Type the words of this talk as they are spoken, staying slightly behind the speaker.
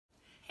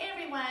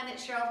everyone,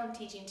 it's Cheryl from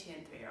Teaching 2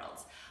 and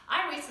 3-year-olds.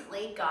 I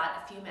recently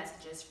got a few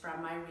messages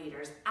from my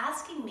readers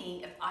asking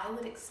me if I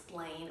would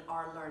explain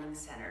our learning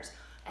centers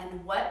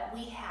and what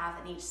we have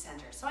in each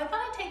center. So I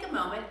thought I'd take a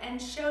moment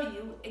and show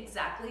you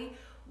exactly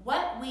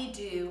what we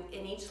do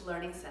in each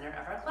learning center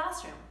of our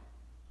classroom.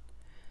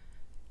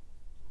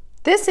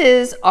 This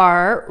is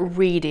our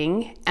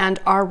reading and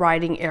our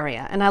writing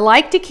area, and I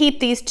like to keep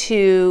these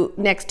two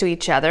next to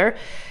each other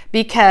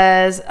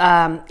because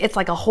it's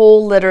like a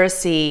whole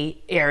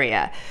literacy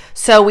area.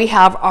 So we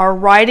have our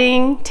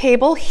writing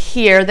table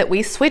here that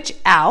we switch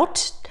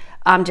out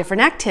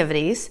different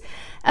activities,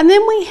 and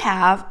then we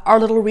have our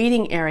little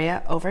reading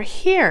area over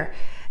here.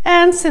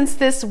 And since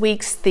this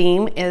week's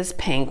theme is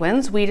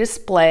penguins, we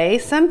display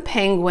some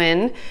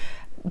penguin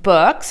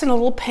books and a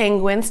little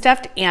penguin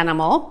stuffed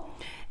animal.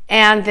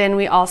 And then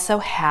we also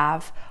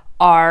have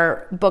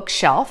our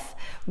bookshelf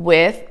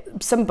with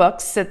some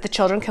books that the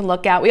children can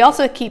look at. We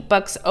also keep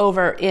books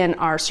over in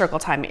our circle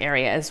time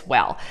area as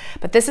well.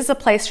 But this is a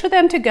place for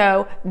them to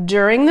go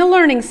during the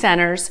learning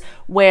centers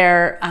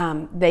where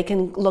they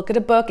can look at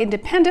a book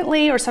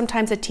independently, or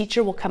sometimes a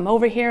teacher will come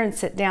over here and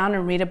sit down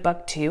and read a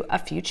book to a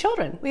few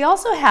children. We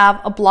also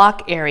have a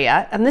block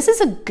area, and this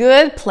is a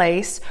good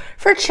place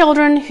for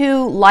children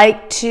who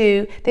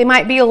they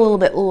might be a little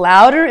bit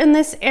louder in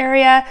this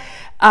area.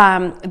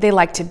 They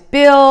like to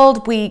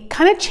build. We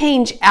kind of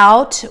change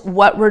out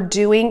what we're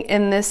doing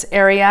in this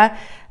area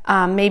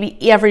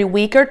maybe every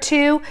week or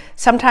two.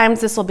 Sometimes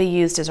this will be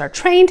used as our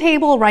train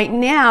table. Right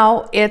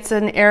now, it's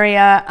an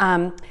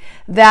area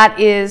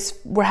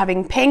we're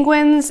having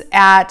penguins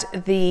at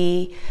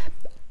the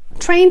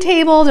train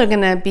table. They're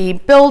going to be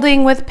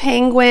building with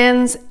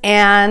penguins,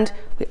 and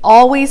we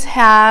always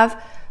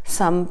have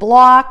some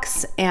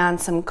blocks and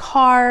some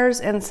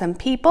cars and some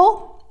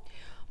people.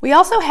 We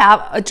also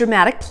have a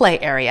dramatic play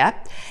area,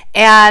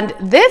 and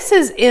this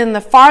is in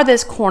the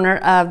farthest corner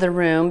of the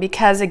room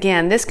because,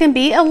 again, this can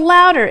be a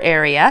louder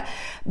area,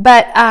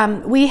 but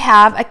we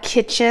have a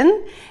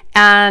kitchen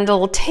and a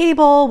little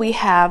table. We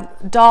have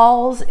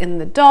dolls in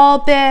the doll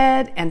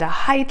bed and a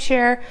high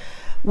chair.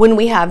 When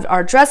we have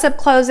our dress-up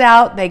clothes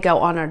out, they go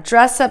on our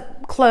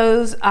dress-up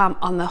clothes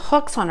on the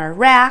hooks on our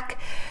rack.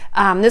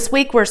 This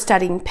week we're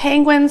studying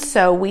penguins,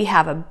 so we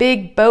have a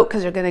big boat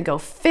because they're going to go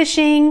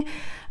fishing.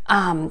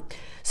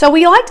 So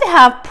we like to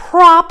have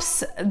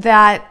props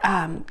that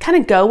kind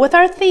of go with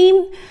our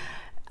theme.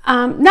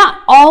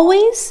 Not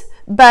always,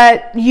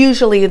 but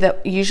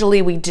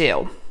usually we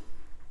do.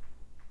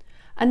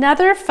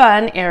 Another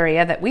fun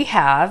area that we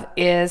have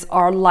is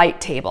our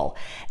light table.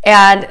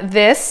 And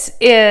this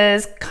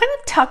is kind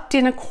of tucked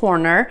in a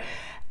corner,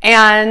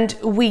 and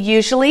we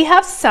usually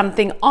have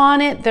something on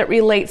it that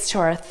relates to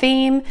our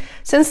theme.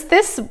 Since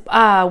this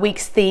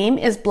week's theme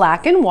is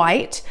black and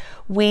white,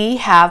 we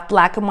have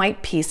black and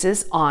white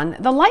pieces on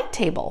the light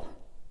table.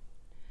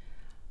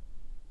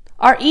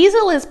 Our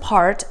easel is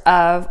part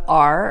of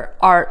our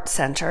art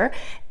center,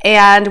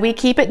 and we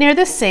keep it near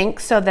the sink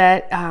so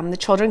that the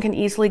children can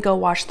easily go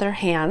wash their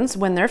hands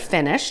when they're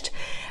finished.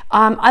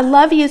 I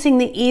love using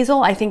the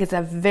easel. I think it's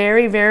a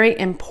very, very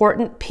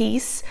important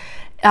piece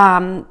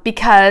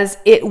because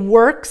it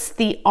works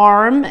the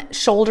arm,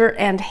 shoulder,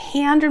 and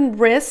hand and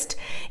wrist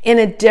in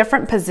a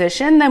different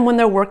position than when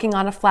they're working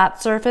on a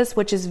flat surface,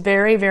 which is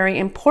very, very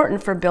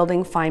important for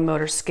building fine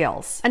motor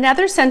skills.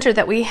 Another center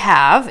that we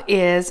have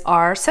is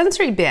our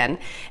sensory bin,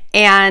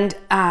 and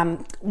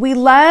we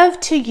love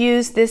to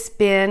use this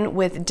bin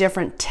with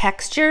different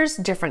textures,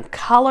 different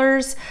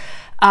colors,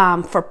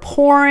 for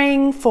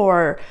pouring,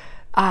 for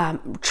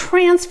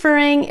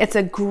transferring. It's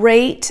a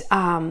great,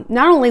 not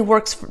only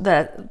works for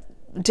the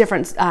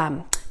different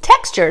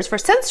textures for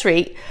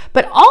sensory,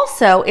 but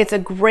also it's a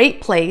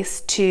great place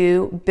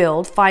to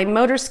build fine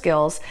motor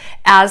skills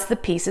as the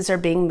pieces are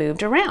being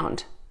moved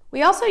around.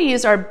 We also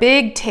use our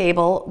big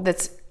table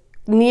that's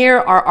near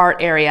our art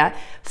area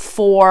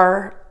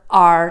for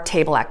our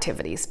table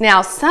activities.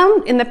 Now,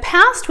 in the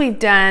past we've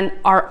done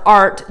our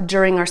art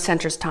during our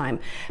centers time,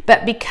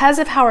 but because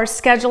of how our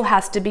schedule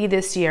has to be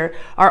this year,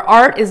 our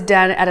art is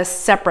done at a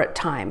separate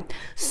time.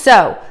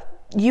 So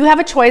you have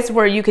a choice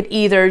where you could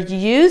either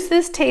use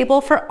this table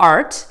for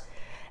art,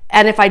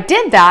 and if I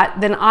did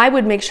that, then I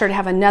would make sure to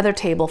have another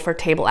table for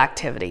table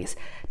activities.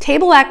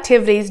 Table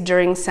activities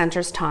during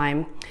centers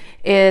time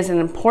is an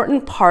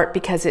important part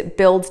because it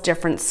builds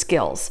different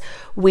skills.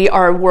 We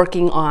are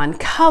working on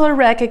color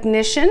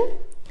recognition.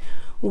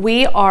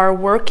 We are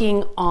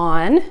working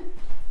on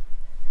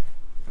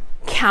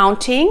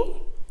counting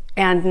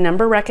and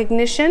number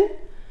recognition.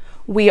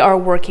 We are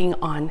working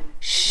on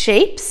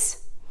shapes.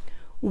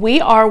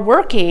 We are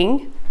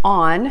working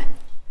on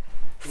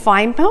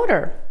fine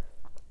motor.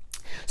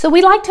 So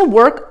we like to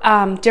work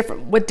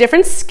with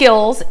different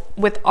skills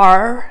at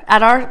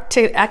our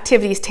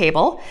activities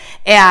table,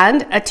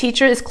 and a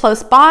teacher is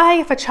close by.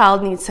 If a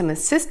child needs some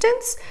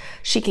assistance,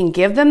 she can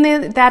give them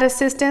that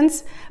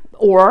assistance,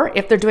 or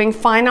if they're doing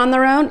fine on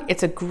their own,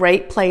 it's a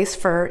great place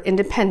for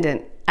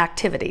independent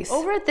activities.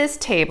 Over at this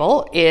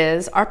table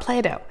is our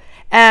Play-Doh.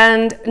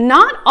 And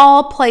not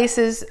all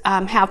places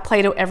have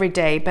Play-Doh every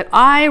day, but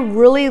I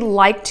really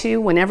like to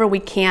whenever we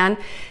can,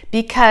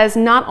 because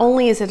not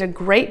only is it a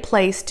great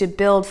place to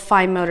build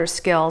fine motor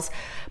skills,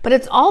 but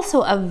it's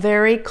also a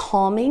very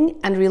calming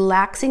and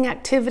relaxing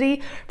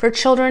activity for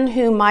children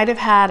who might have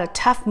had a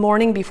tough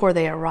morning before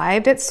they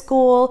arrived at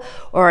school,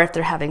 or if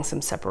they're having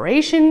some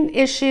separation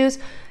issues.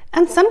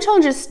 And some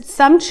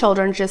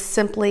children just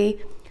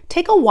simply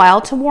take a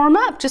while to warm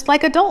up, just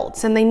like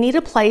adults, and they need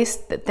a place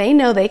that they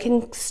know they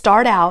can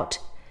start out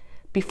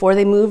before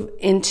they move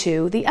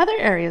into the other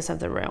areas of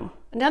the room.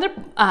 Another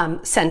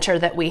center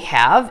that we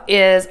have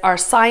is our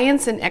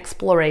Science and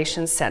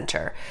Exploration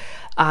Center.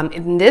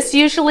 And this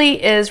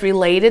usually is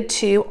related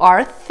to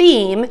our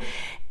theme,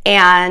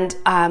 and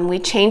we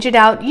change it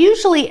out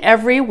usually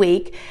every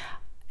week.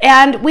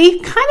 And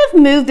we kind of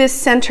move this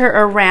center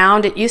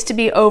around. It used to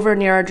be over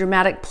near our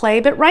dramatic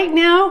play, but right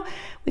now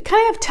we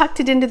kind of have tucked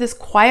it into this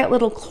quiet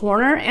little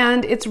corner,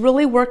 and it's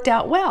really worked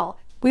out well.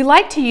 We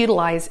like to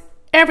utilize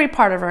every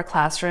part of our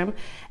classroom,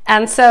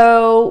 and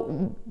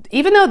so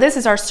even though this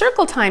is our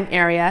circle time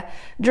area,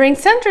 during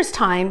centers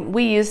time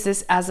we use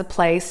this as a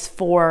place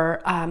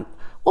for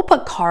we'll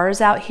put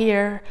cars out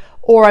here,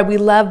 or we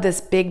love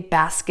this big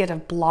basket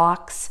of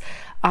blocks.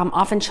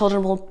 Often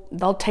children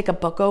they'll take a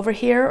book over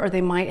here, or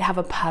they might have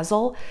a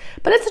puzzle.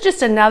 But it's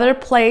just another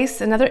place,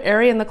 another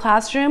area in the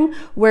classroom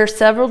where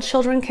several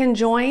children can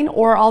join,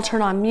 or I'll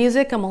turn on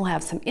music and we'll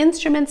have some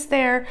instruments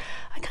there.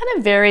 I kind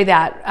of vary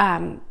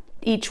that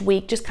each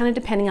week, just kind of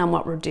depending on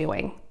what we're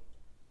doing.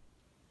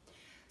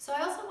 So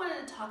I also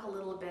wanted to talk a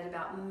little bit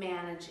about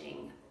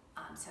managing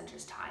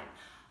centers time.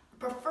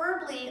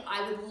 Preferably,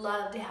 I would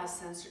love to have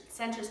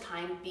centers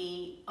time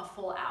be a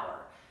full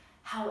hour.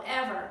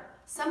 However,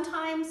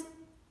 sometimes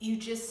you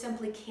just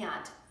simply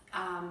can't.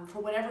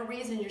 For whatever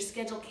reason, your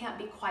schedule can't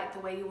be quite the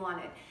way you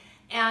want it.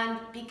 And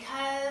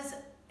because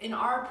in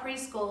our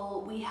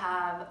preschool we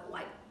have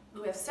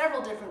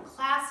several different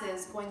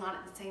classes going on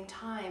at the same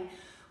time,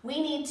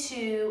 we need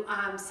to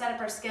set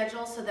up our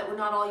schedule so that we're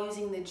not all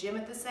using the gym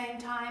at the same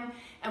time,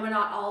 and we're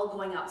not all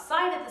going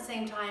outside at the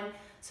same time.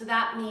 So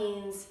that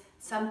means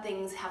some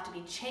things have to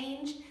be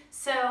changed.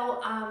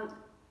 So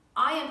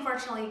I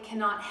unfortunately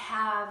cannot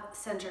have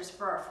centers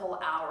for a full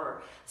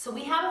hour. So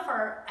we have it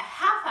for a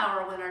half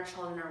hour when our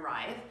children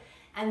arrive,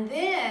 and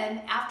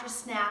then after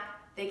snack,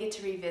 they get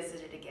to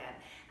revisit it again.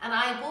 And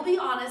I will be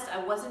honest, I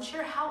wasn't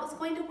sure how it was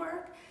going to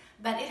work,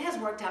 but it has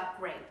worked out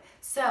great.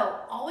 So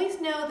always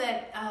know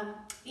that,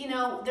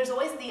 there's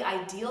always the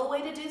ideal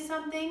way to do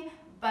something,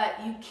 but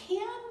you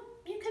can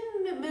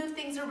move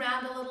things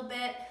around a little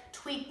bit,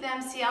 tweak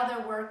them, see how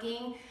they're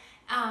working.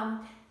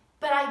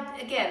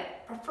 But again,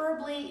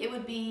 preferably it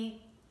would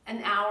be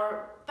an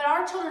hour, but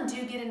our children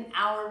do get an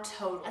hour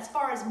total. As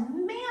far as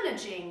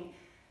managing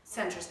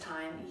centers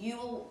time, you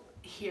will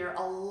hear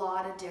a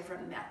lot of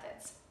different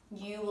methods.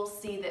 You will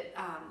see that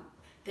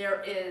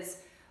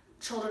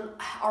children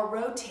are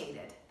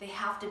rotated. They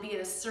have to be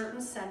at a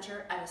certain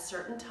center at a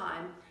certain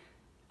time.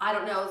 I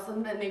don't know,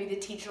 maybe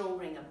the teacher will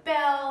ring a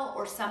bell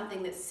or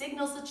something that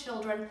signals the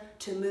children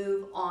to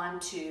move on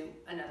to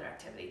another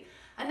activity.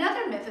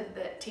 Another method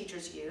that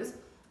teachers use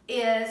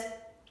is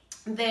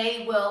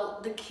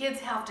the kids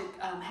have to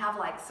have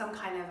like some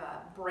kind of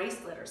a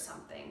bracelet or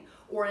something,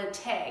 or a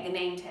tag, a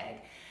name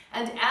tag.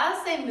 And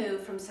as they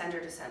move from center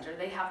to center,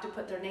 they have to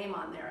put their name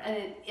on there.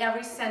 And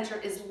every center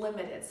is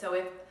limited. So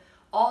if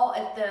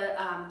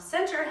the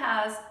center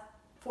has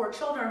 4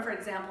 children, for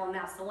example, and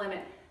that's the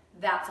limit,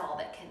 that's all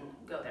that can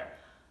go there.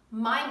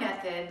 My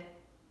method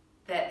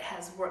that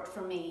has worked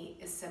for me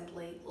is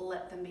simply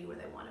let them be where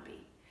they want to be.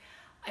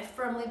 I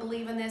firmly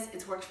believe in this.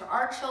 It's worked for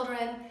our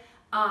children.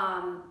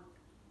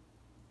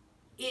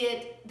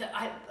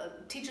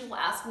 Teachers will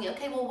ask me,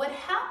 okay, well, what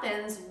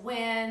happens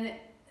when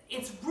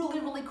it's really,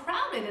 really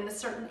crowded in a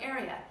certain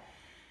area?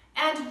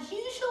 And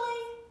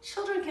usually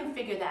children can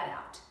figure that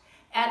out.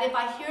 And if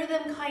I hear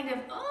them kind of,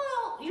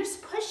 oh, you're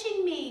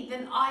pushing me,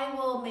 then I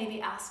will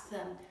maybe ask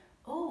them,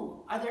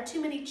 oh, are there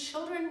too many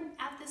children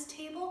at this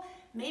table?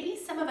 Maybe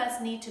some of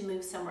us need to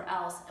move somewhere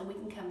else, and we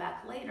can come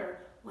back later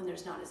when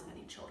there's not as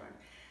many children.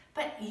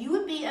 But you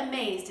would be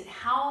amazed at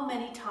how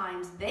many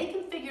times they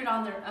can figure it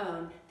on their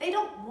own. They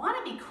don't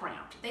want to be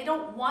cramped. They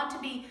don't want to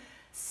be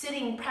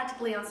sitting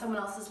practically on someone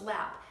else's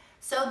lap.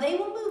 So they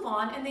will move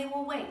on and they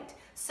will wait.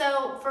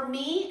 So for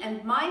me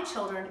and my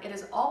children, it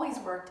has always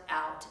worked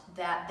out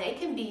that they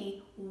can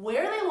be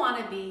where they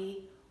want to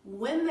be,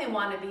 when they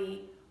want to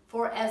be,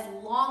 for as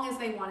long as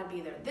they want to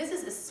be there. This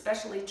is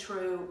especially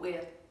true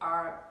with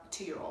our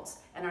 2-year-olds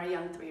and our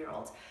young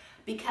 3-year-olds.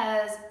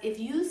 Because if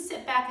you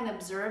sit back and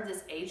observe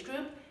this age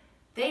group,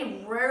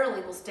 they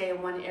rarely will stay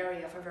in one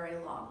area for very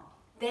long.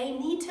 They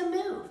need to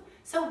move.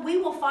 So we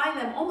will find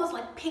them almost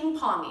like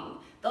ping-ponging.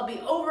 They'll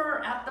be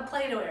over at the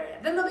Play-Doh area.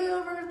 Then they'll be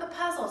over at the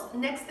puzzles.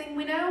 Next thing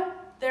we know,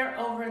 they're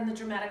over in the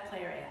dramatic play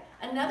area.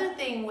 Another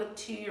thing with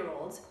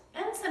 2-year-olds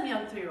and some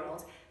young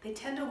 3-year-olds, they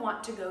tend to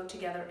want to go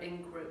together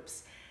in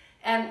groups.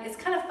 And it's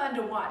kind of fun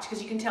to watch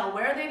because you can tell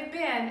where they've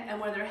been and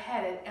where they're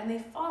headed, and they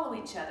follow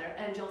each other,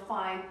 and we'll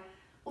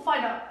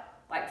find out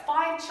like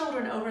 5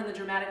 children over in the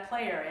dramatic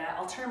play area,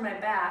 I'll turn my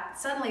back,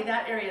 suddenly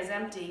that area is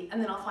empty,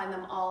 and then I'll find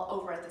them all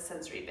over at the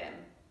sensory bin.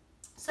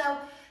 So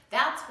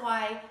that's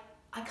why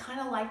I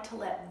kind of like to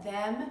let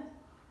them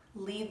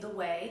lead the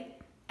way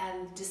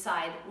and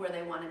decide where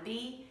they want to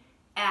be.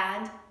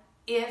 And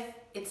if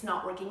it's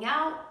not working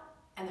out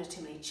and there's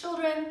too many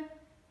children,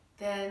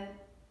 then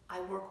I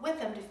work with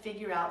them to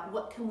figure out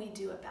what can we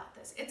do about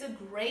this. It's a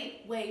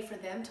great way for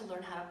them to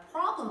learn how to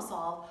problem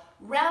solve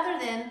rather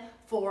than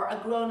for a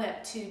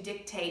grown-up to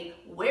dictate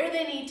where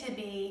they need to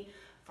be,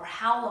 for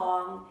how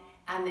long,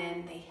 and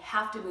then they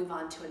have to move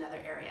on to another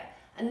area.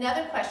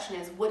 Another question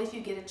is, what if you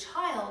get a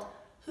child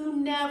who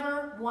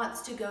never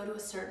wants to go to a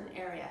certain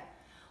area?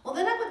 Well,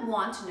 then I would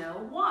want to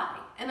know why,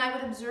 and I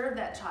would observe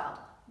that child.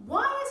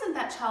 Why isn't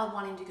that child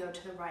wanting to go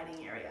to the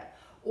writing area?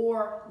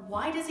 Or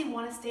why does he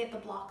want to stay at the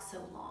block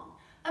so long?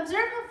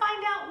 Observe and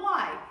find out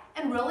why.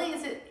 And really,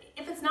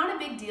 if it's not a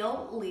big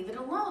deal, leave it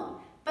alone.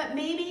 But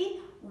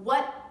maybe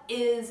what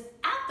is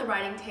at the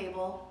writing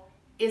table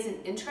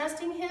isn't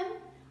interesting him,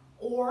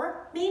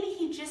 or maybe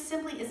he just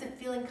simply isn't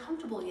feeling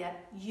comfortable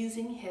yet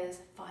using his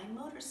fine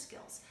motor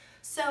skills.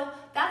 So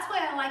that's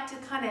why I like to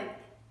kind of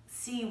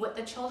see what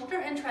the children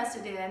are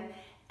interested in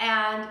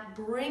and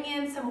bring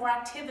in some more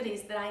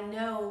activities that I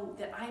know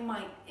that I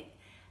might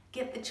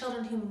get the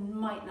children who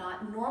might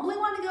not normally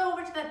want to go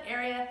over to that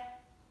area,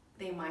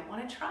 they might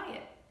want to try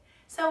it.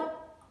 So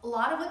a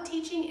lot of what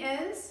teaching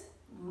is,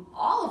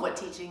 all of what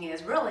teaching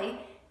is really,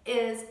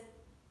 is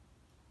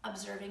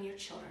observing your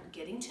children,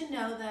 getting to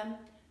know them,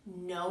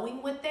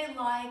 knowing what they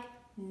like,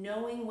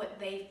 knowing what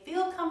they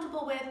feel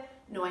comfortable with,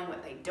 knowing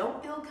what they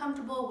don't feel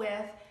comfortable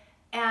with,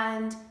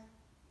 and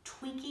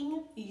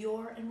tweaking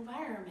your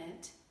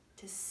environment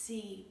to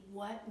see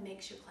what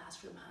makes your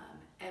classroom hum.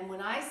 And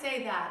when I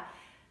say that,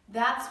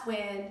 that's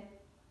when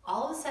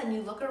all of a sudden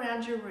you look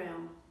around your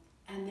room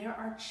and there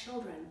are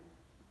children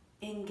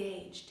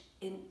engaged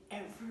in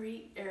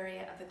every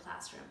area of the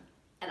classroom.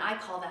 And I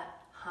call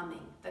that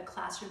humming. The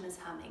classroom is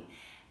humming.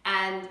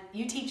 And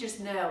you teachers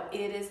know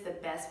it is the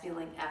best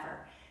feeling ever.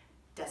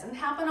 Doesn't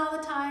happen all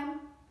the time.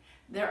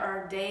 There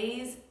are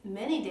days,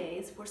 many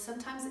days, where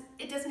sometimes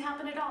it doesn't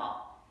happen at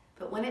all.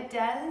 But when it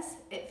does,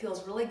 it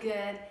feels really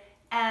good.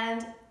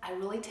 And I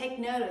really take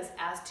notice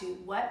as to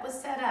what was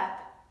set up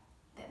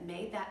that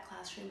made that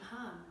classroom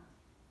hum.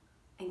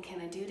 And can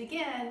I do it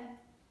again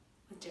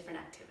with different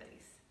activities?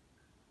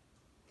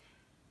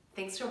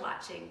 Thanks for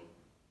watching.